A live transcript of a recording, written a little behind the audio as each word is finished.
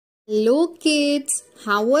Hello kids,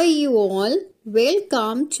 how are you all?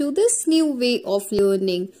 Welcome to this new way of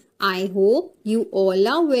learning. I hope you all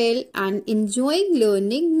are well and enjoying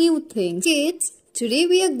learning new things. Kids, today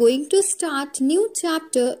we are going to start new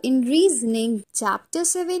chapter in reasoning. Chapter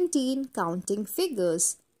 17, Counting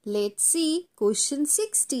Figures. Let's see question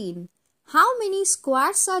 16. How many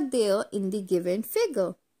squares are there in the given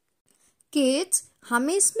figure? Kids,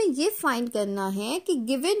 हमें इसमें ये find करना है कि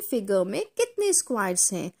given figure में कितने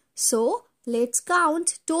squares हैं. So, let's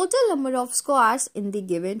count total number of squares in the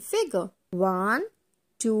given figure. 1,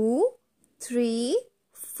 2, 3,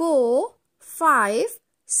 4, 5,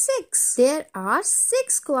 6. There are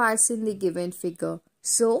 6 squares in the given figure.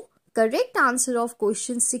 So, correct answer of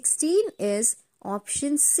question 16 is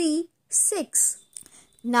option C, 6.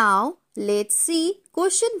 Now, let's see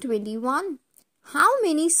question 21. How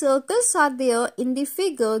many circles are there in the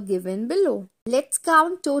figure given below? Let's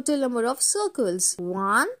count total number of circles.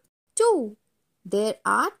 1, 2. There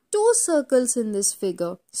are 2 circles in this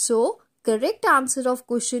figure. So, correct answer of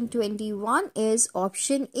question 21 is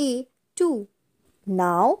option A, 2.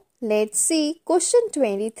 Now, let's see question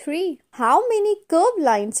 23. How many curved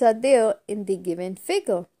lines are there in the given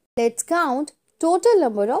figure? Let's count total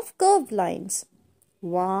number of curved lines.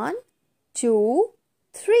 1, 2,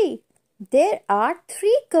 3. There are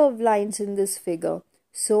 3 curved lines in this figure.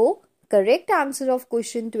 So, correct answer of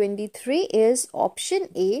question 23 is option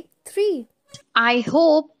A, 3. I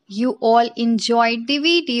hope you all enjoyed the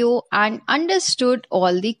video and understood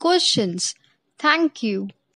all the questions. Thank you.